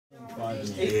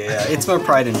Yeah, it's more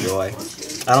pride and joy.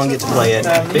 I don't get to play it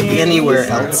anywhere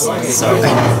else, so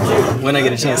when I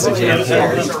get a chance to jam here,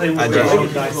 I do.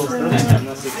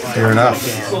 Fair enough.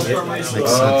 Makes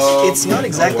sense. It's not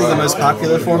exactly the most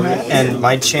popular format, and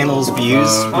my channel's views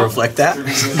reflect that,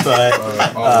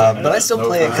 but I still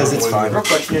play it because it's fun. The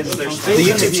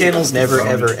YouTube channel's never,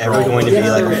 ever, ever going to be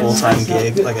like a full-time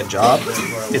gig, like a job.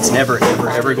 It's never, ever,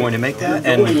 ever going to make that,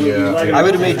 and I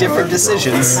would have made different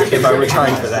decisions if I were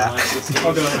trying for that.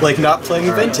 Like not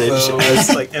playing Vintage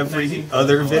as like every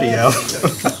other video.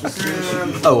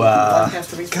 Oh,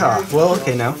 God. Well,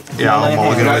 okay now. Yeah, I'll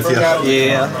mulligan with you.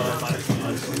 Yeah.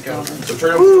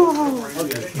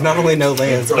 Woo. Not only no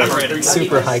lands, but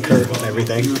super high curve and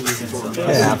everything.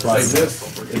 Yeah, plus.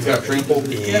 It's got trample.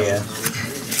 Yeah.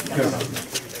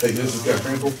 Hey, this has got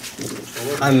trample.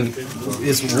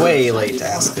 It's way late to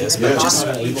ask this, but just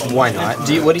why not?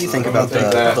 What do you think about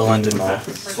the London Mall?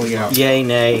 Yay,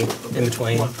 nay, in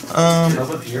between? I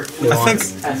think,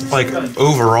 like,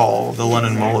 overall, the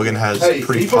London Mulligan has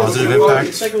pretty positive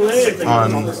impact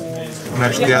on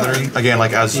Magic the Gathering. Again,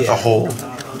 like, as a whole.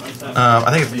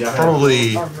 I think it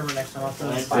probably,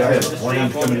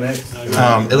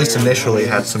 at least initially,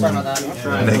 had some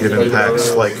negative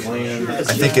impacts. Like, I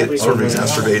think it sort of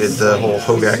exacerbated the whole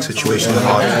Hogak situation in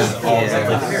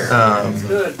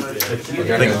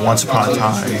I think Once Upon a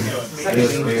Time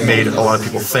made a lot of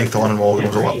people think the London Mulligan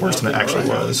was a lot worse than it actually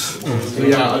was.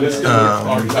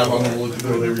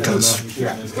 Because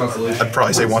I'd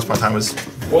probably say Once Upon a Time was,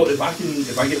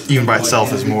 even by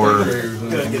itself, is more,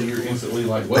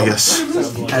 I guess.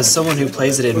 As someone who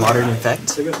plays it in Modern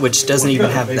Effect, which doesn't even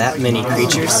have that many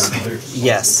creatures,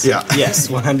 yes. Yeah. Yes,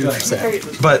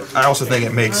 100%. But I also think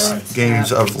it makes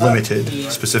games of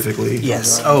Limited, specifically,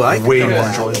 yes. way more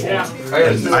enjoyable.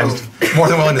 And I'm more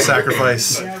than willing to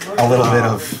sacrifice a little bit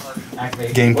of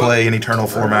gameplay in Eternal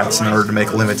formats in order to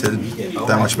make Limited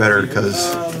that much better,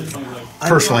 because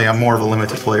personally, I'm more of a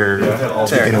Limited player to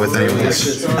begin with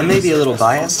anyways. I may be a little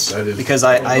biased, because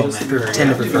I tend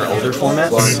to prefer older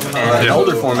formats, and in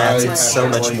older formats, it's so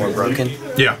much more broken.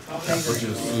 Yeah.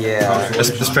 Yeah.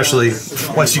 Especially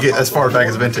once you get as far back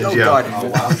as Vintage, Oh yeah. God.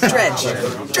 Dredge!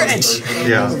 Dredge!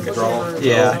 Yeah.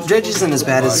 Yeah. Dredge isn't as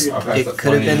bad as it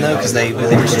could have been, though, because they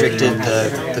restricted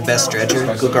the best Dredger.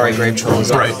 Golgari Grave Troll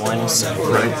is only one, so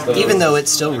even though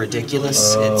it's still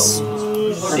ridiculous,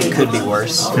 it could be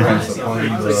worse.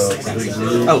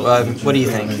 What do you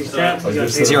think?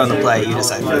 Since you're on the play, you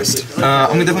decide first.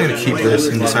 I'm definitely going to keep this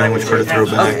and deciding which card to throw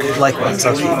back. Likewise,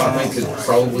 I'll keep it.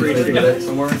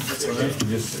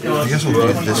 I guess I'll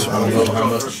do this one.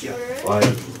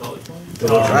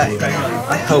 Alright.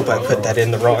 I hope I put that in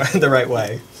the right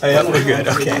way. Yeah, we're good,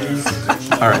 okay.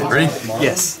 Alright, ready?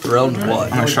 Yes, round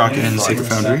one. I'm going to shock in Sacred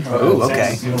Foundry. Ooh,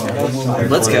 okay.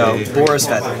 Let's go. Boros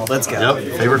Feather. Let's go.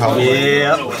 Yep, favorite holiday.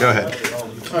 Yep. Go ahead.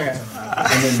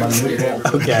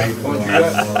 Okay.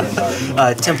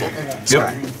 Temple. Yep.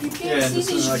 You can't see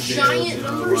these giant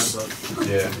numbers.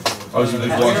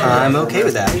 I'm okay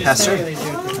with that. Pass turn.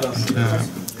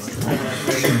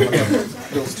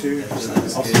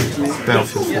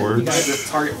 Battlefield Forge.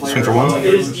 Swing for one.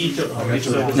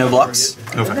 No blocks?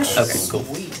 No effects. Okay, cool.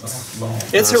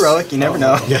 It's heroic, you never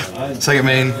know. Yeah. Second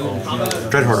main,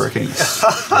 Dread Hoarder Kings.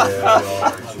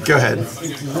 Go ahead.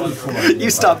 You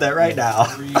stop that right now.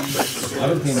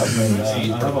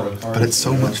 But it's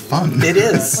so much fun. It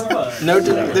is.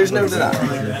 There's no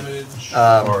denying.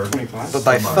 But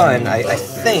by fun, I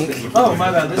think. Oh,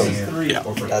 my bad. This is 3. Yeah.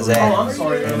 That's Oh, it. I'm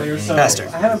sorry earlier. So Faster.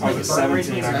 I had a like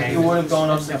 17. You would have gone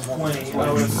up to 20.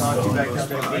 I would have knocked you back down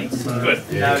to 8. Good.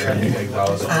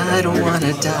 I don't want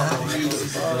to die.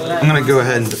 I'm going to go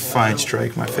ahead and Defiant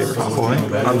Strike, my favorite hot boy.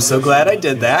 I'm so glad I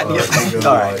did that. Yep.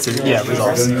 Alright, so yeah,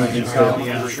 results.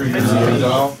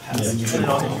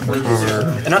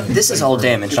 And this is all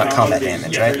damage, not combat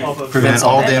damage, right? Prevents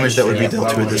all damage that would be dealt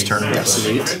to it this turn. That's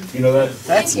neat.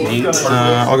 That's neat.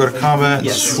 I'll go to combat,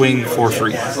 Yes. swing for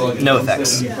 3. No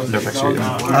effects. No effects here.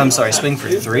 I'm sorry, swing for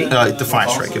 3?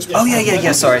 Defiant Strike is. Oh,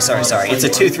 yeah. Sorry. It's a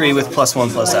 2/3 with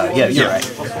 +1/+0. Yeah, you're right.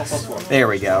 There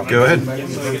we go. Go ahead.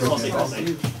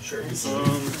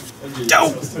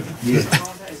 Dope!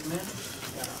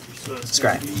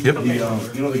 Scry. Yep.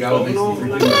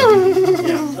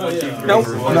 Nope.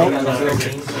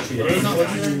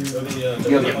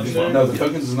 No, the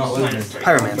tokens is not living.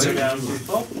 Pyromancer.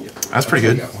 That's pretty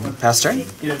good. Pass turn?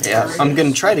 Yeah, I'm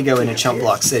going to try to go into Chump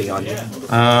Block City on you.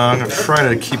 I'm going to try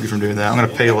to keep you from doing that. I'm going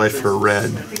to pay life for a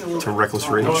red to Reckless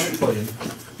Rage.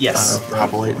 Yes.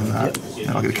 Hopulate and that. And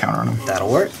I'll get a counter on him. That'll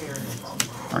work.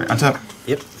 Alright, untap.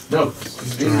 Yep. No, I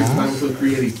also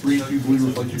create a 3/2 blue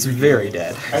reflection. It's very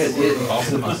dead. I had it and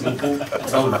also my simple.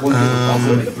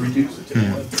 Also make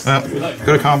 3/2. Well,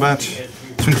 go to combat.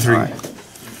 Swing for 3.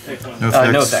 No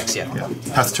effects. No effects, yeah.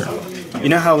 Pass the turn. You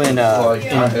know how in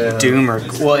Doom or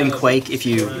in Quake, if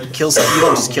you kill something, you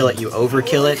don't just kill it, you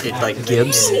overkill it. It like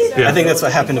gibs. Yeah. I think that's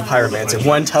what happened to Pyromancer.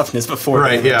 1 toughness before.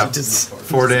 Right. Yeah. Just,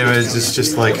 4 damage is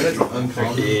just like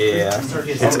yeah.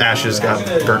 its ashes got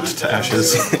burnt to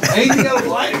ashes.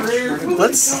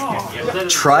 Let's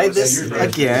try this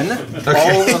again.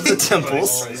 All of the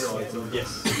temples.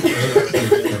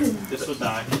 This would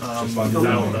die.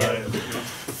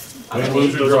 I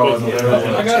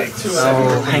got 2.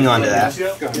 Oh, hang on to that.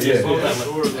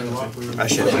 I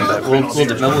should have,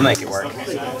 but we'll make it work.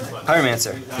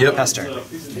 Pyromancer. Yep. Pass turn.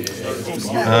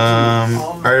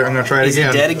 Alright, I'm gonna try it Is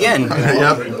again. he dead again?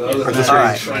 Yep. At this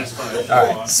range.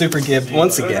 Alright. Super Gib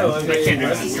once again.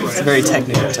 It's a very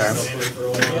technical term.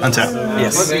 Untap.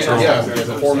 Yes. Yeah,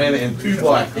 4 mana and 2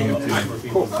 black.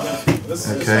 Cool.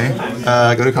 Okay.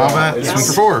 Go to combat. Swing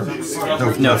for 4.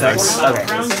 No effects. Okay.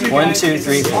 1, 2,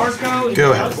 3, 4.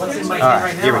 Go ahead.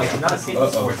 Alright, here we go.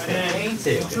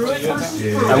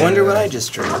 I wonder what I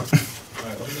just drew.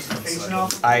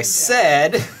 I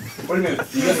said Wait a minute.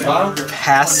 You got 5?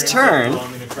 pass turn.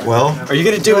 Well, Are you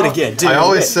gonna do it again? Do I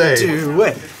always say- do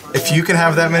it. if you can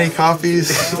have that many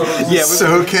copies, Yeah,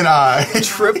 so can I.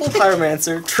 Triple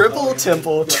Pyromancer, triple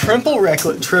Temple, triple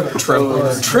Reckless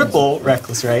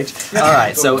Rage.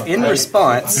 Alright, so in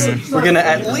response, we're gonna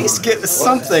at least get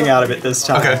something out of it this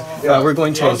time. Okay. We're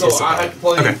going to So I anticipate. have to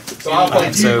play. Okay. So I'll play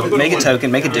 2. So make a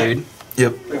token, make a dude,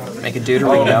 Yep. make a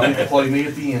Deuterino, Play me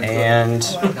at the end. and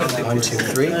 1, 2,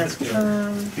 3.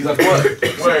 He's like, what?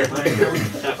 Where?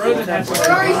 Where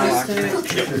are you? So it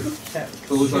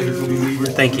looks like it's gonna be me.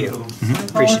 Thank you.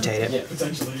 Appreciate it.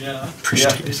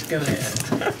 Appreciate it.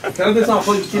 Can I just not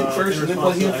play the kid first and then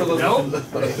play him for the?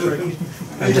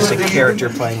 I'm just a character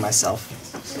playing myself.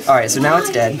 Alright, so now it's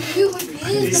dead.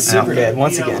 Super dead,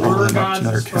 once again.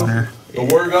 Another counter. The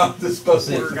word got Dispel.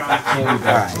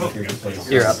 Alright,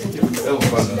 you're up.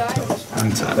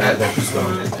 Untap.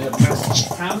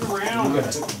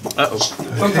 Uh-oh.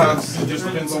 Sometimes it just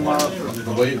depends on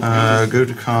the way. Go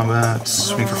to combat.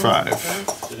 Swing for 5.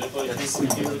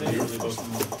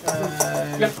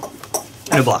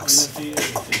 No blocks.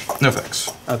 No effects.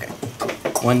 Okay.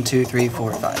 1, 2, 3,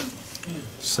 4, 5.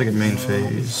 Second main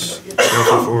phase.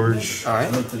 Sulfur Forge. Alright.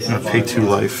 I'm gonna pay 2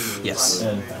 life. Yes.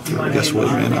 Guess what,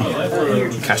 mana?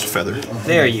 Cast a feather.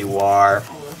 There you are.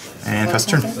 And pass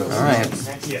the turn. Alright.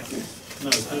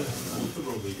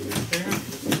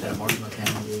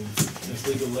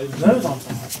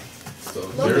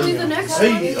 Don't believe the next one.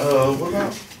 Hey, what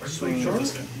about Sweet Charm?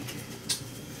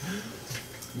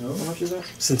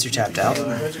 Since you're tapped out.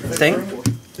 Thing?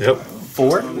 Yep.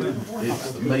 4,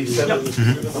 May 7th.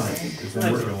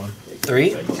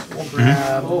 3.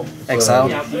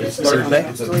 Exiled. Super Bay.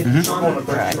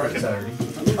 Alright.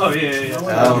 Oh,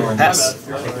 yeah. Pass.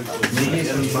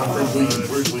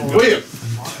 William!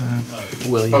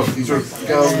 Will you? Oh, these are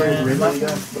guys named Ridley.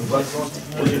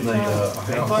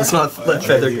 Let's not let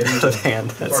Feather get out of hand.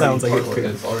 That sounds like it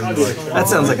could. That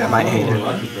sounds like I might hate it.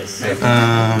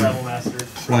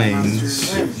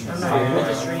 Planes.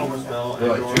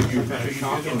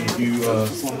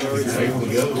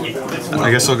 I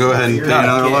guess I'll go ahead and pay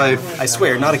another life I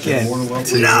swear, not again. to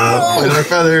play another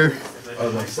feather.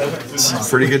 It's a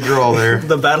pretty good draw there.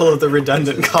 The battle of the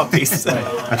redundant copies.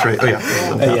 That's right. Oh yeah.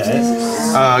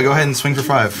 Yeah. Go ahead and swing for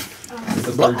 5.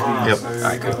 Yep.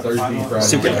 Alright, cool.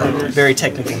 Super dead. Very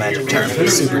technical magic term.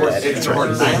 Super dead. That's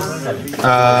right.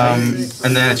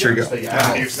 And then it's your go.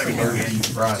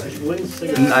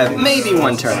 Maybe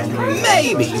 1 turn.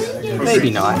 Maybe. Maybe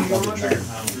not.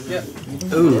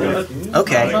 Ooh.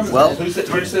 Okay. Well,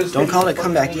 don't call it a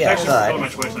comeback yet, but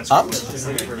opt.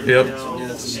 Yep.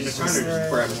 She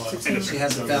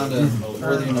hasn't found a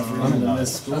worthy enough room in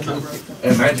this school.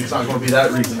 And Magic's not going to be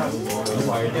that reason.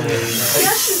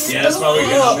 Yeah, that's why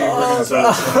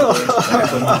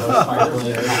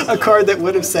A card that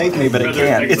would have saved me, but it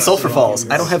can't. It's Sulfur Falls.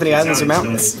 I don't have any islands or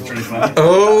mountains.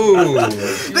 Oh.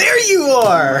 There you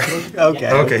are!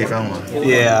 Okay. Okay, you found one.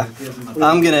 Yeah.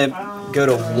 I'm gonna go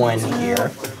to 1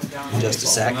 here. Just a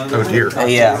sec. Oh dear.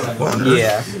 Yeah.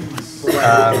 Yeah.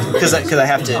 Because I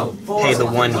have to pay the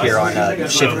 1 here on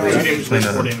Shivan Reef.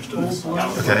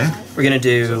 Okay. We're gonna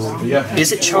do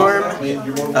Izzet Charm,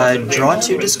 draw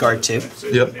 2, discard 2.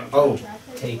 Yep. Oh.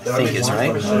 I think is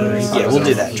right. Yeah, we'll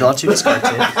do that. Draw 2, discard 2.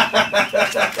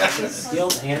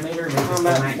 Skilled animator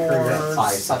makes a career at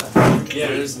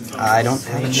 5. I don't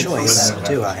have a choice,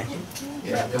 do I?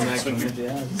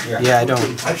 Yeah, I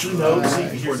don't. Actually, no. See,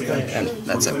 here's the thing. And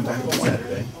that's it.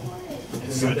 Saturday.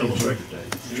 So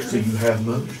you have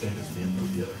Mother's Day at the end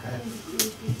of the other half.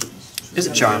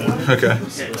 Izzet Charm. Okay.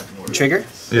 Trigger?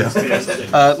 Yeah.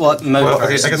 Well, mode Well, okay,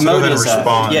 first. I guess I'll Mode go ahead and is,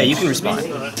 respond. yeah, you can respond.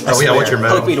 Oh, yeah, what's your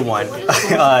mode? Poke me to 1.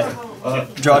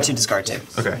 Draw 2, discard 2.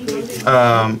 Okay.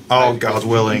 I'll God's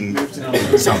willing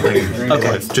something.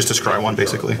 Okay. Just to scry one,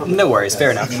 basically. No worries, fair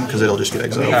enough. Because it'll just get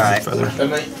exiled. Alright. Feather.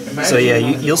 So yeah,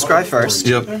 you'll scry first.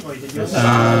 Yep.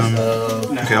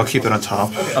 Okay, I'll keep it on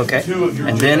top. Okay.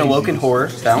 And then Awoken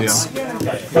Horror, bounce. And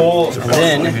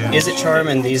then Izzet Charm,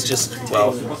 and these just,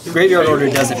 well, graveyard order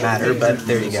doesn't matter, but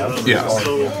there you go. Yeah.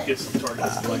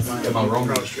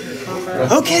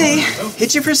 Okay,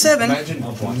 hit you for 7.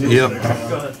 Yep.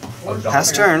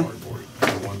 Pass turn.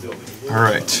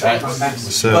 Alright.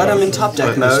 So. But I'm in top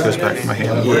deck This mode. goes back to my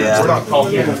hand. Yeah.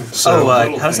 So, How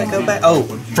does that go back? Oh,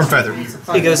 from Feather.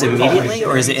 it goes immediately,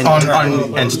 or is it in the On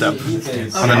turn? end step.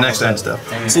 On the next end step.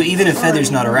 So even if Feather's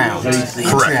not around.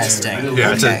 Interesting.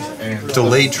 Yeah, it's Okay. a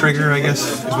delayed trigger, I guess,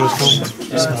 is what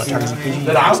it's called.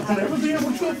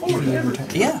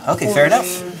 Yeah, okay, fair enough.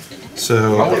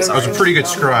 So, it was a pretty good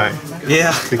scry.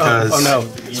 Yeah. Because. Oh no.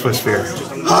 Swift Spear.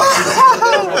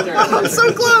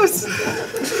 So close!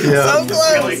 Yeah. So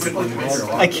close!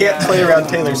 I can't play around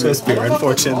Taylor Swift Spear,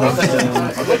 unfortunately.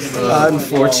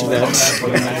 Unfortunate.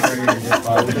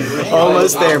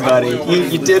 Almost there, buddy.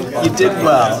 You did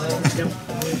well.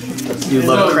 You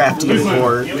love crafty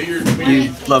horde.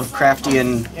 You love crafty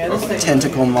and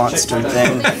tentacle monster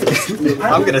thing.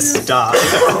 I'm gonna stop.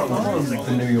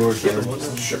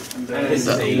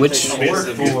 Which?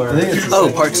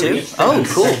 Oh, part 2? Oh,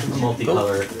 cool.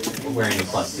 Multicolor wearing a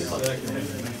 +2 color.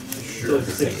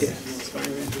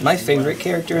 My favorite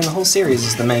character in the whole series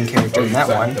is the main character in that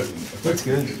one. That's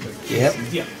good. Yep.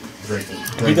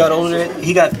 He got older.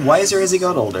 He got wiser as he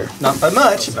got older. Not by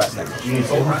much, but no.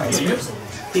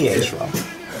 He aged well.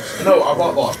 No, I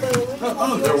bought block.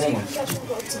 They're woman.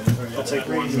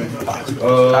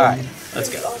 Alright, let's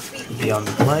go. Be on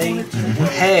the play.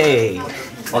 Hey!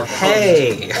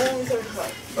 Hey!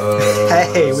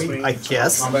 Hey, I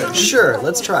guess. Sure,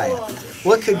 let's try it.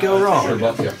 What could go wrong?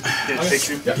 Yeah,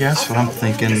 that's what I'm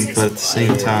thinking, but at the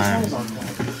same time,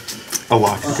 a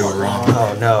lot could go wrong.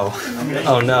 Oh no.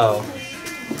 Oh no.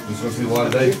 This must be the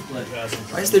light day.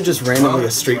 Why is there just randomly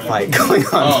a street fight going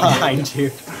on behind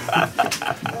you?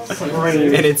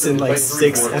 And it's in like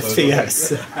 6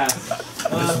 FPS.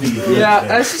 Yeah,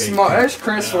 that's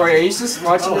Chris for you. He's just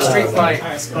watching the street fight.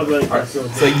 So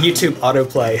YouTube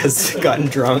autoplay has gotten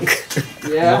drunk.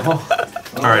 Yeah.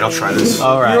 Alright, I'll try this.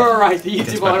 Alright. You're right. The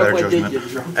It's YouTube my better autoplay did judgment.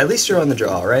 get drunk. At least you're on the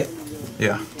draw, right?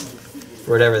 Yeah.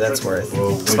 For whatever that's worth.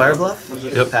 Spirebluff?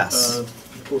 Yep. Pass.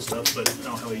 Cool stuff, but I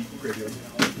don't have a graveyard.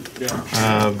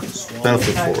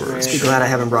 Battlefield 4. Be glad I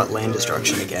haven't brought land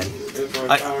destruction again.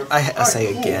 I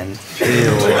say again.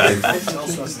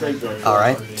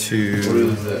 Alright. To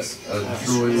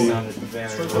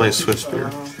play Swift Spear.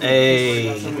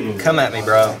 Hey, come at me,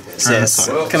 bro. Sis.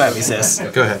 Come at me, sis.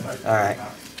 Go ahead. Alright.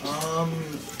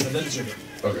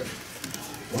 Okay.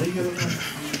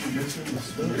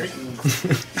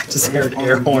 I just heard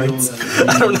air horns.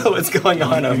 I don't know what's going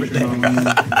on over there.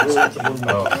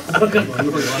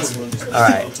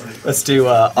 Alright, let's do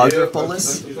Augur of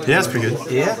Bolas. Yeah, that's pretty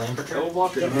good. Yeah. We're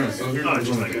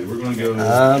gonna go.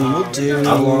 We'll do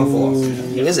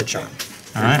Izzet Charm.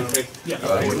 Alright.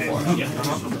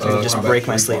 Just break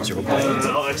my sleeves real quick.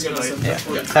 I'll expedite. Yeah.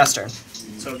 Fast turn.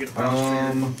 So get the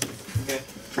power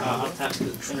I'll tap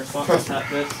this. Tap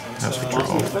this. That's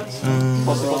withdrawal.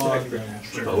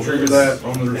 Trigger that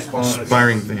on the response.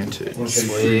 Inspiring Vantage.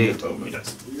 Sweet.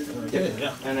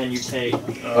 And then you take I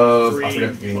forgot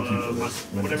to gain 2 for this.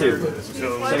 whatever. So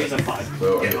he's a 5.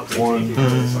 So I get 1.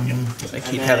 I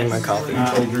keep having my coffee. You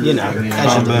know, as you do.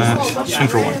 Combat. Swing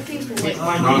for 1.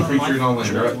 Non-creature,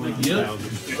 non-land, right?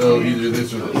 So either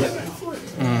this or this.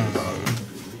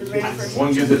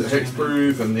 One gives it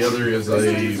hexproof, and the other is a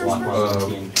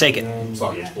Take it.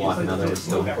 socket. Another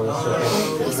stone.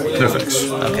 No fix.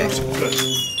 Okay.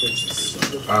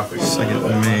 Second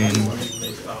main.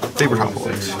 Favorite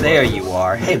Hoploids. There you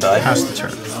are. Hey, bud. Pass the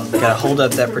turn. Gotta hold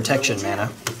up that protection mana.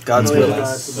 God's willing.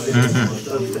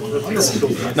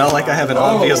 Not like I have an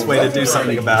obvious way to do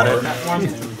something about it.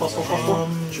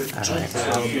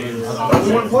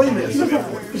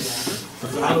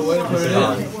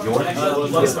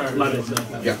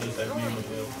 Yeah.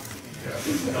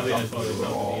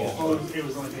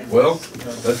 Well,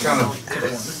 that's kind of.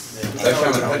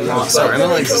 Sorry, I'm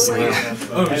like asleep.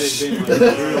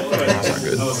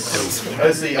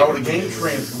 Let's see, I would have gained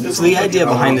trans. So the idea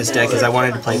behind this deck is I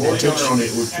wanted to play Vintage,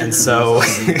 and so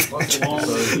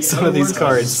some of these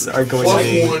cards are going to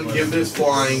be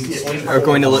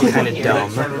look kind of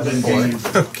dumb.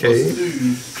 Okay.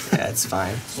 Yeah, it's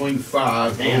fine. Swing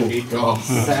 5. Oh, God.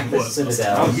 Sack the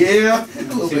Citadel. Yeah.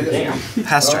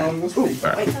 Pass turn.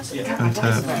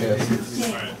 Untap.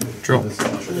 Draw.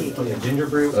 Ginger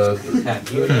brew.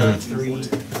 Tap you 3.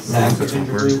 Sack the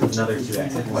ginger brew. Another 2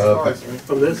 exit.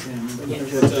 From this?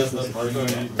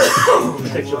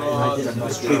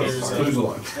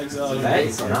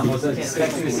 Nice. I wasn't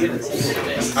expecting to see the table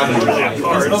today. I don't really have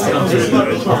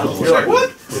cards. You're like, what?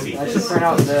 I should print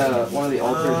out one of the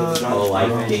altars of the Oh,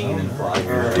 like game and fly.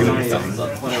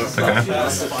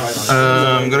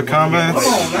 Okay. Go to combat.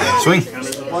 Swing.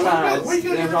 Well,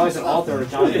 there's always an altar of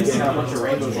Johnny. It's got a bunch of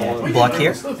rainbows all over. Block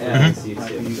here.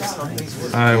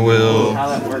 I will How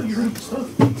that works.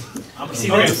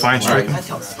 Define Strike.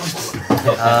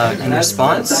 In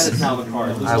response,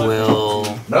 I will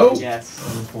No. Yes.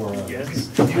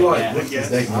 You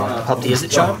like pop the Izzet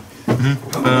Charm.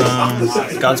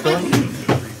 Godspell.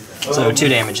 So 2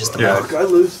 damage is the block. I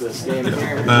lose this game.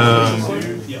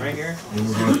 Right here.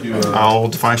 I'll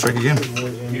Define Strike again.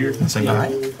 Same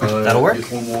time. That'll work.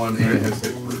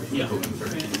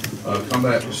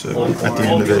 Combat. So at the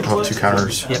end of it, I'll have 2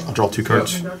 counters. Yep. I'll draw 2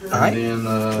 cards. Alright.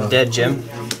 Dead Jim.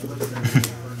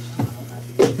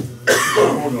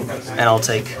 And I'll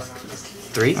take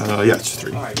 3. Yeah, it's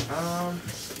 3.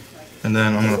 And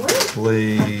then I'm gonna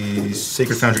play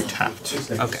Sacred Foundry tapped.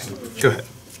 Okay. Go ahead.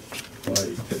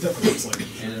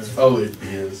 Oh, it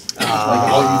is. Like,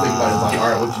 all you think about is like,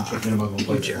 alright, what you checking about gonna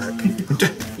play?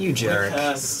 You jerk.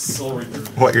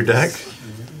 What, your deck?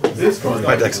 This card.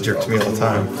 My deck's a jerk to me all the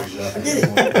time.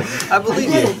 I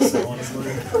believe you.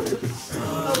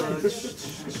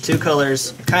 2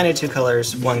 colors, kind of 2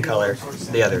 colors, 1 color,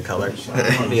 the other color.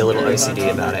 Be a little OCD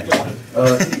about it.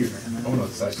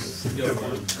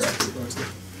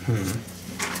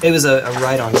 It was a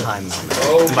right on time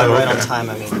moment. By right on time,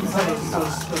 I mean.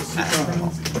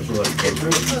 That's really quick.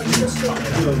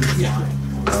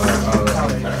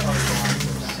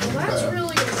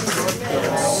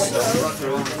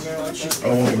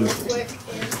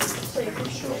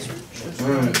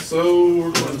 Alright, so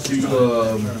we're going to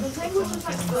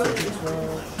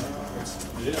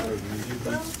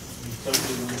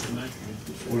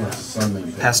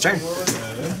Pass turn.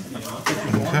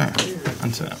 Okay.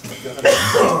 Untap.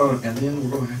 and then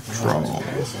we're going to have to Draw.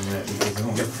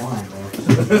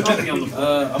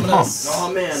 I'm gonna.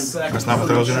 Oh man. That's not what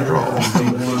I was gonna draw.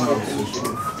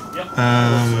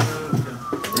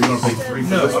 Are you going to pay 3?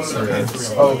 No, I'm sorry.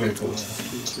 Oh, okay, cool.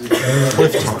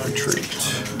 Clifftop Retreat.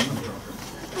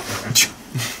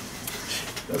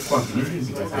 That's fun.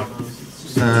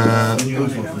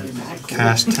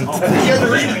 Cast 10th.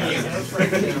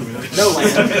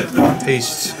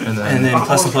 Paste, and then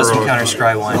 +1/+1 counter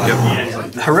scry 1.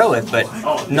 Yep. Heroic, but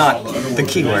not the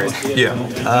keyword. Yeah.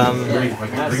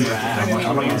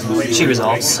 She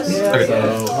resolves. Okay.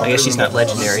 I guess she's not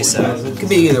legendary, so it could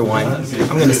be either one.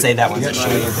 I'm going to say that one's a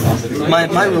shoot.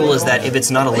 My rule is that if it's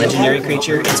not a legendary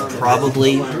creature, it's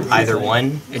probably either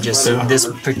one. It just this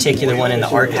particular one in the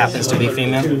art happens to be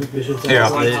female. Yeah.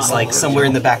 But it's like somewhere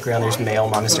in the background there's male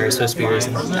monastery Swift Spears,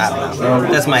 and I don't know.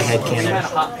 That's my headcanon.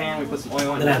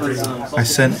 I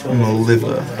sent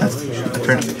Maliva.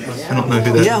 I don't know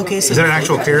who that is. Yeah, okay, so is that an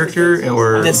actual character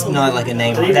or? That's not like a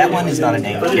name. That one is not a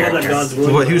named character.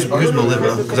 What? Who's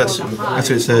Maliva? Because that's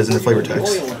what it says in the flavor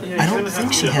text. I don't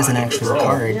think she has an actual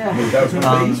card.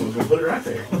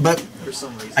 But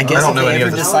I guess if they ever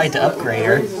decide to upgrade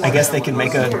her, I guess they can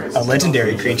make a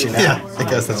legendary creature now. Yeah, I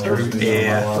guess that's true.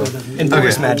 Yeah. And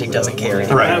Boros magic doesn't carry.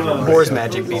 Right. Boros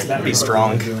magic be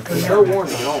strong.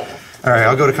 Alright,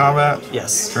 I'll go to combat.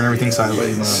 Yes. Turn everything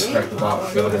sideways.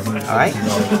 Alright.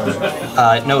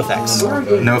 No effects.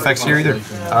 No effects here either.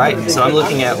 Alright, so I'm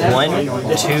looking at 1,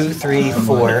 2, 3,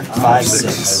 4, 5,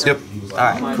 6. Yep.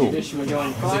 Alright, cool. 2,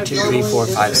 3, 4,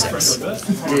 5, 6.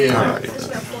 Alright.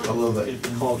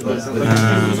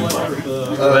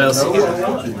 What else you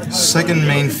got? Second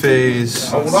main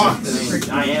phase. Might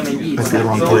be the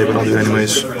wrong play, but I'll do it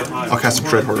anyways. I'll cast a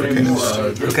Dread Horde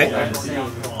Arcanist. Okay.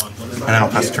 And then I'll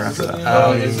pass the turn after that.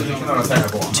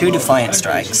 2 Defiant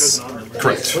Strikes.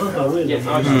 Correct. On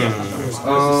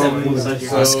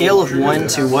a scale of 1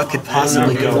 to what could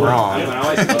possibly go wrong.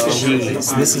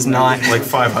 Jeez, this is not Like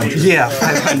 500. Yeah,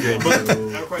 500.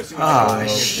 Oh,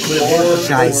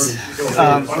 guys.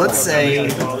 Let's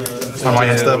say. On my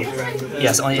end step.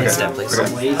 Yes, only in step, please.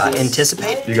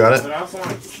 Anticipate. You got it. But I also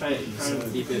want to try it, kind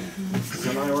of keep it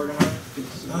semi-organized.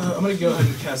 I'm gonna go ahead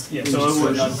and cast. Yeah, so it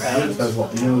would It has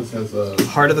what? You know, it has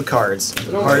Heart of the cards.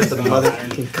 Heart of the mother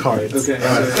cards. Okay,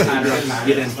 so kind of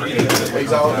get in for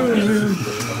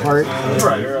Heart.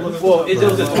 Right. Well, it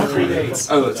does it 3 days.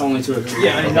 Oh, it's only 2 or 3.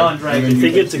 Yeah, and non-dragon. If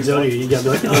he gets Exodia, you gotta be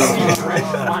like,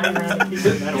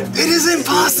 It is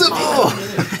impossible!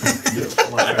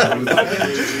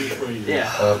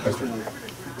 Yeah.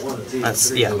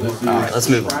 That's, yeah. Alright, let's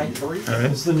move on.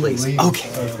 Alright. Please. Okay.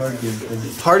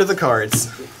 Heart of the cards.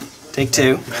 Take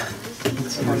 2.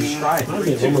 it's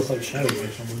almost like Shadow or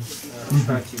something.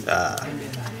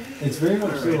 It's very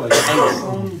much so like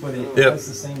Amazon, but it Yep. has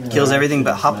the same. Kills everything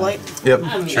but Hoplite, Yep.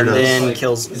 Sure and does. then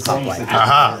kills Hoplite.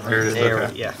 Aha. There it is. There,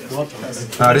 Okay. yeah.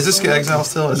 Does this get exile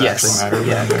still? Does it Yes. actually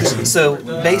matter? Yeah. So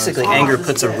basically, Anger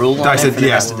puts a rule on I it said, for the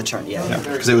yeah. rest of the turn. Yeah.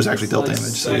 Because it was actually dealt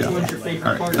damage. So yeah.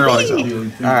 Alright. They're all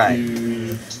exiled. Alright.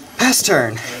 Pass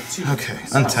turn. Okay.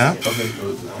 Untap.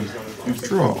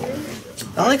 Draw.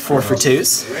 I like 4 for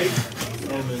 2s.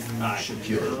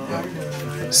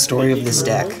 Story of this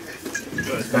deck.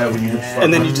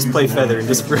 And then you just play Feather and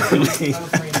just ruin me.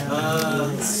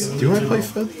 Do I play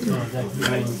Feather?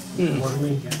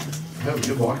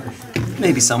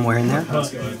 Maybe somewhere in there.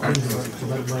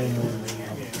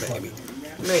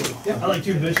 Maybe. I like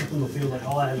 2 bishops in the field, like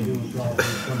all I had to do was draw.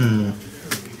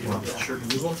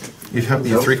 You have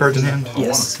 3 cards in hand?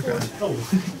 Yes. Okay.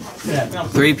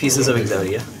 3 pieces of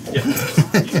Exodia.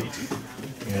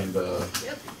 and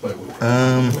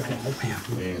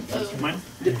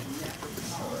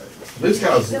this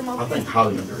guy's, I think,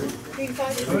 highly underrated.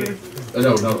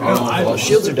 No, I don't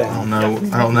Shields are I down.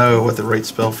 don't know what the right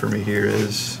spell for me here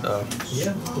is.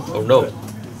 Oh no.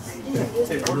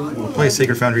 Play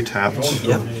Sacred Foundry tapped,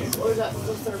 Yep.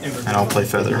 and I'll play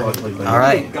Feather,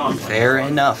 Alright. Fair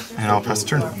enough. and I'll pass the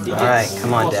turn. Alright,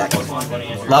 come on, deck.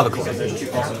 Lava Coil.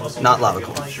 Not Lava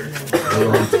Coil.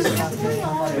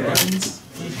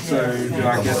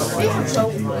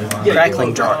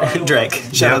 Crackling Drake.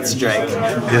 Shout out to Drake.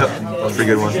 Yep, pretty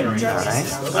good one. Alright.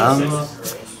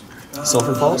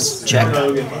 Sulfur Falls. Check.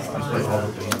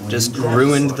 Just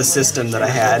ruined the system that I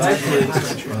had.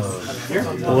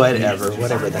 Whatever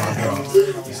the heck.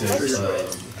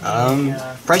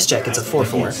 Price check, it's a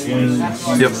 4/4.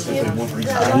 Yep.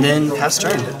 And then pass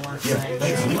turn.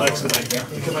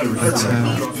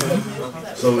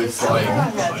 So it's like,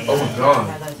 oh my god,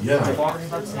 yeah.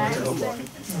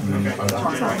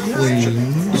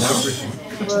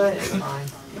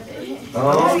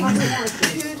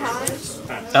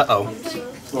 Uh-oh.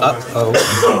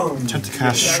 Uh-oh. Attempt to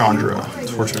cast Chandra,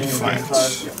 Torch of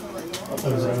Defiance.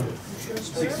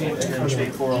 16 and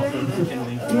take 4 off of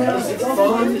Kindling. Gives it 2/0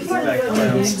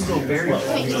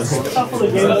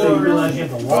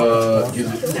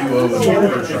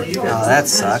 Oh, that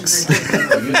sucks.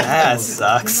 That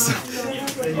sucks.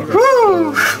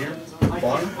 Woo!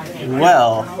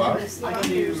 Well.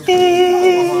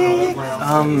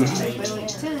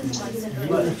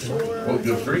 What,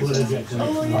 do 3?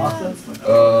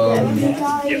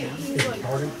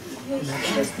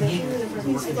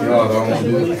 God, I don't want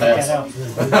to do this pass. I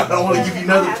don't want to give you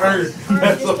another turn.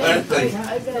 That's a bad thing.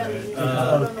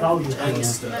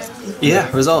 Yeah,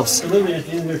 resolves.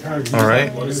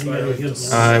 Alright.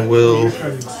 I will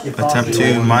attempt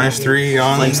to -3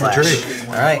 on Flame slash. Drake.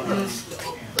 Alright.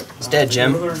 It's dead,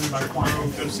 Jim.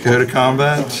 Go to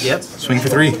combat. Yep. Swing for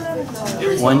 3.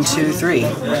 1, 2, 3.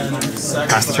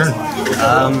 Pass the turn.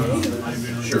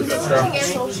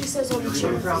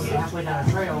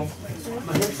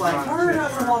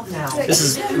 This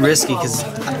is risky because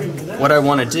what I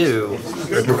want to do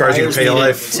Requires you to pay a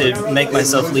life. to make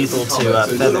myself lethal to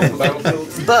Feather.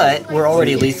 But we're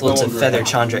already lethal to Feather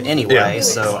Chandra anyway, Yeah.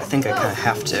 so I think I kind of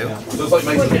have to So it's like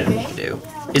making do.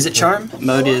 Is it Charm?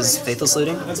 Mode is Faithful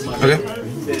Looting? Okay.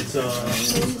 It's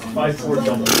 5/4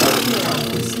 double.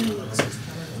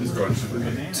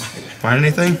 Find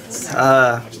anything?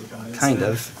 Kind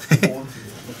of.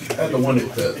 the one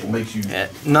that makes you.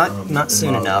 Not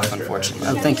soon enough, unfortunately.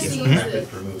 Oh, thank you.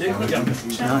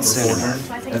 Not soon enough.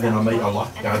 And then I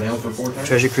lock the guy down for 4 turns.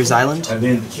 Treasure Cruise Island? And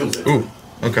then kills it. Ooh,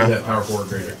 okay. That power forward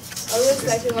greater.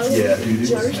 Yeah, dude.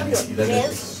 That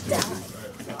is.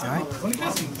 Alright.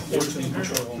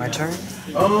 My turn?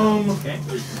 I want to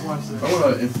response. I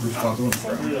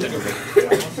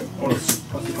want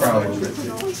to crowd a little bit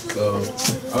too. So,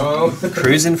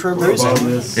 Cruising for a bruiser.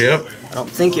 Yep. I don't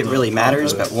think it really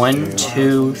matters, but 1,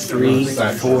 2, 3,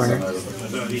 4,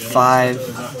 5,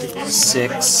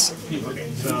 6,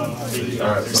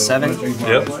 7.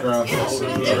 Yep.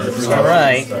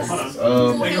 Alright.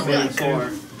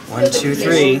 1, 2,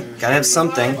 3. Gotta have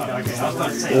something.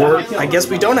 Or I guess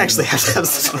we don't actually have to have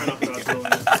something.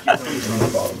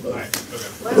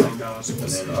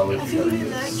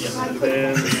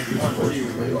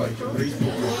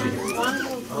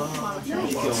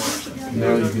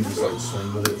 Now you can just like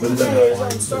swing with it. But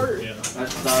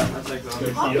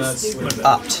it's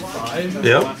Opt.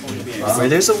 Yep. Where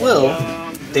there's a will,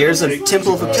 there's a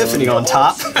Temple of Epiphany on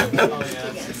top.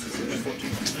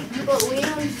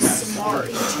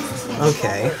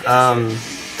 Okay,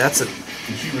 that's a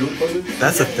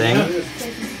thing.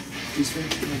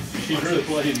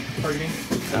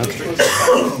 Okay,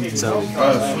 so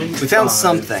we found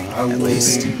something at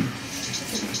least.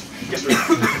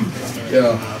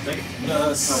 yeah.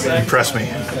 Impress me.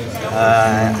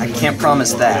 I can't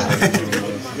promise that.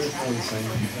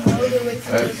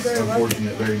 That's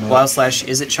unfortunate. Very nice. Wild slash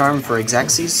Izzet Charm for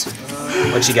Xaxes.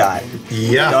 What you got?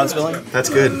 Yeah. God's willing. That's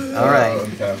good. All right.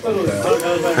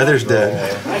 Heather's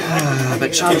dead.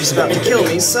 But Chandra's about to kill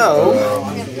me, so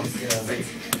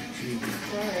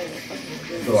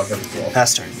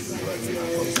pass turn.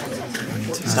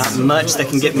 There's not much that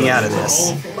can get me out of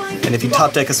this. And if you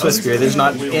top deck a Swiftspear, there's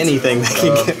not anything that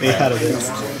can get me out of this.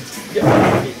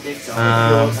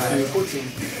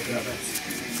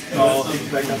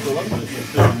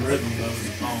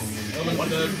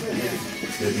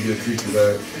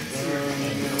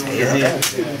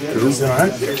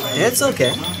 It's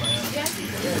okay.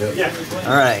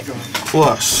 Alright.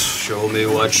 Plus. Show me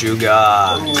what you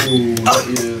got.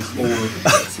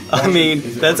 I mean,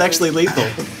 that's actually lethal.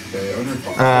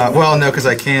 Well, no, because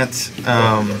I can't.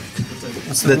 I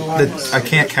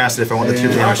can't cast it if I want the 2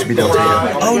 damage to be dealt to you.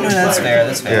 Oh no, that's fair.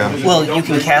 That's fair. Yeah. Well, you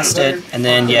can cast it, and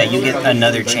then yeah, you get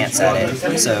another chance at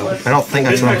it. So I don't think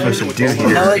that's what I'm supposed to do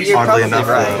here. no, you're Oddly probably enough,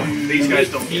 right. These guys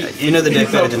don't. You know the deck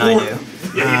better than I do.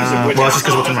 well, it's just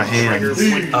because what's in my hand.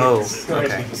 Oh,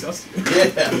 okay.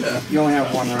 You only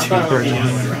have one round.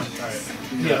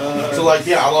 So like,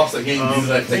 yeah, I lost that game. Do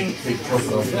that. Take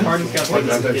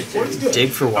Dig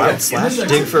for wild slash.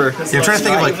 Dig for. Yeah, I'm trying to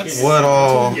think of like what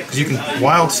all, because you can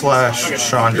wild slash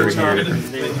Chandra here.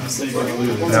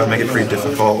 That would make it pretty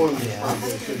difficult.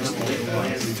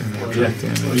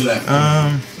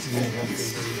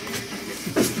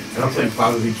 I'm saying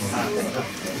 5 of each one.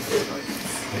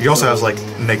 He also has like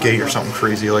Negate or something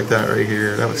crazy like that right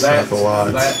here. That would suck a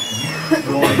lot.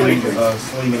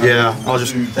 Yeah, I'll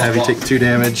just have you take 2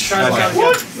 damage. That's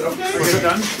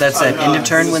at end of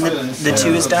turn when the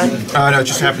 2 is done? No, it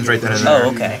just happens right then and there. Oh,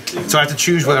 okay. So I have to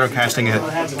choose whether I'm casting it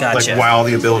Gotcha. like while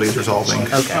the ability is resolving.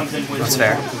 Okay, that's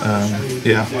fair.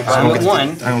 Yeah. So I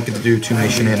don't get to do too many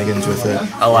shenanigans with it.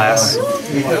 Alas.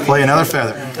 Play another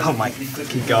feather. Oh my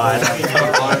fucking god.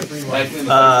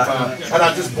 And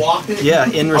I just blocked it. Yeah,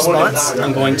 in response,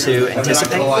 I'm going to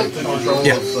anticipate.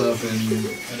 Yeah.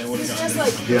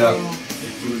 Yeah.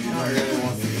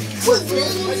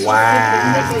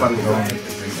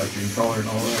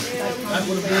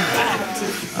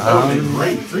 Wow.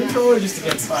 Green color just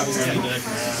against 5 deck.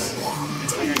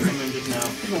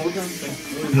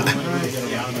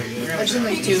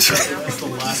 Actually, like 2.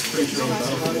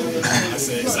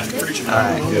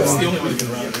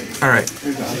 Alright.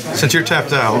 Since you're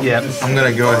tapped out, Yep. I'm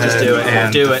going to go ahead do it.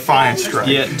 and Do it. Defiant Strike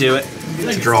Yeah, do it.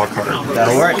 to draw a card.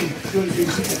 That'll work.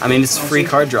 I mean, it's free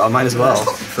card draw. Might as well.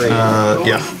 Free.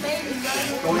 Yeah.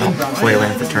 Play a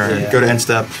land for turn. Go to end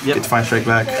step, Yep. get Defiant Strike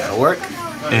back. That'll work.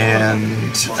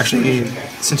 And actually,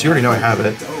 since you already know I have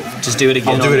it, Just do it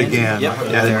again. I'll do it again. Yep.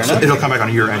 Yeah, Fair enough. it'll come back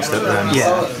on your end step then.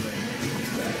 Yeah.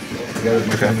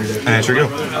 Okay. And here you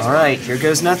go. Alright, here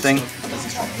goes nothing.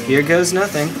 Here goes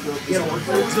nothing.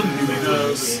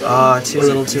 Too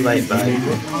little too late, bud.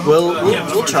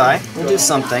 We'll try. We'll do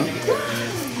something.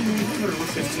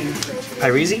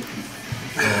 Pyrese?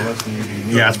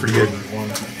 Yeah, it's pretty good.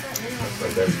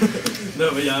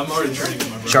 No, but yeah, I'm already training with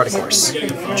my brother. Shard of course.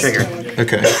 Trigger.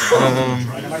 Okay.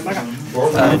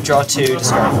 Draw 2,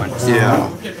 discard 1. Yeah.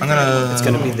 It's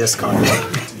gonna be this card. I'm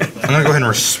gonna go ahead and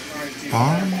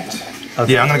respond.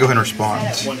 Okay. Yeah, I'm gonna go ahead and respond.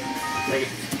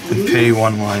 And pay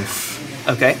 1 life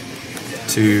Okay.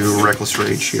 to Reckless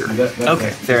Rage here. Okay,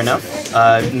 fair enough.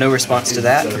 No response to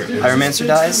that. Pyromancer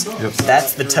dies. Yep.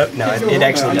 That's the no, it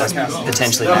actually does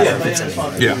potentially matter if it's in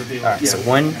there. Yeah. Alright, so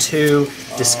 1, 2,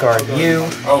 discard you.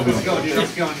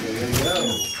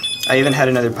 I even had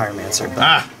another Pyromancer,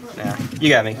 but yeah, you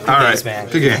got me. Good games, man.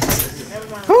 Good game.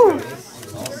 Woo!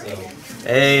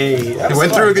 Hey, You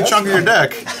went through a good chunk of your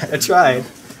deck. I tried.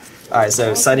 Alright,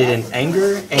 so cited in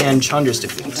Anger and Chandra's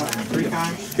Defeat.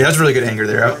 Yeah, that's really good anger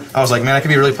there. I was like, man, I could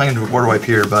be really playing into a board wipe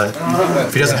here, but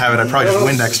if he doesn't have it, I'd probably just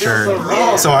win next turn.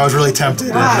 So I was really tempted,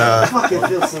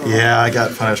 and yeah, I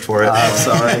got punished for it. I'm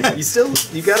sorry.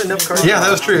 You got enough cards? Yeah, that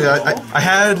was true. I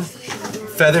had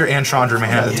Feather and Chandra in my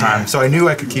hand at the time, so I knew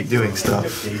I could keep doing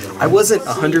stuff. I wasn't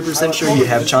 100% sure you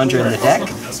have Chandra in the deck,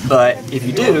 but if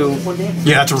you do,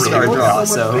 yeah, that's a really start good draw,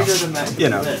 so, you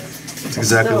know. That's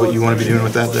exactly what you want to be doing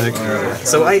with that deck.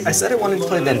 So I said I wanted to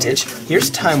play Vintage.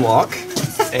 Here's Time Walk,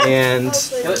 and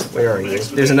where are you?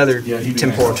 There's another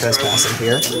Temporal Trespass in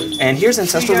here, and here's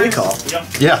Ancestral Recall.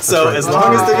 Yeah, so right. as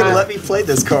long as they're going to let me play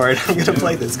this card, I'm going to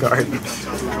play this card.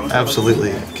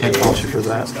 Absolutely. Can't fault you for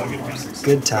that.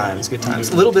 Good times, good times.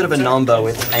 A little bit of a nombo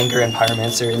with Anger and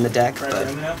Pyromancer in the deck, but,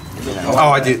 you know. Oh,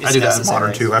 I do that in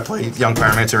Modern, too. I play Young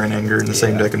Pyromancer and Anger in the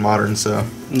same deck in Modern, so.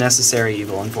 Necessary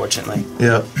evil, unfortunately.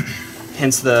 Yeah.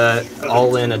 Hence the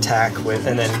all-in attack with,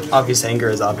 and then obvious Anger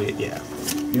is obvious, yeah.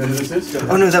 You know who this is?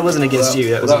 Oh no, that wasn't against you,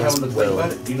 that was against Will.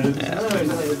 Yeah.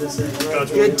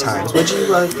 Good times. What'd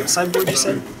you, sideboard you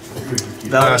said?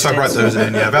 So I brought those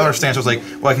in, yeah. Valor Stance was like,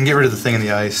 well, I can get rid of the thing in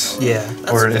the ice. Yeah.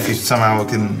 Or if you somehow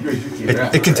can,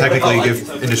 it can technically give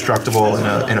Indestructible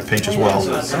in a pinch as well.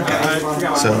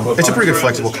 So it's a pretty good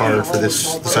flexible card for the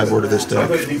sideboard of this deck.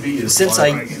 Since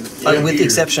with the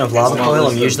exception of Lava Coil,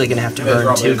 I'm usually going to have to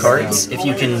burn 2 cards. If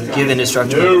you can give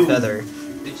Indestructible a Feather,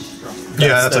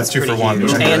 yeah, that's like 2 for 1.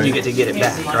 Huge. And you get to get it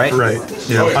back, right? Right.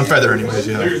 Yeah, on Feather anyways,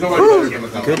 yeah. Woo!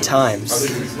 Good times.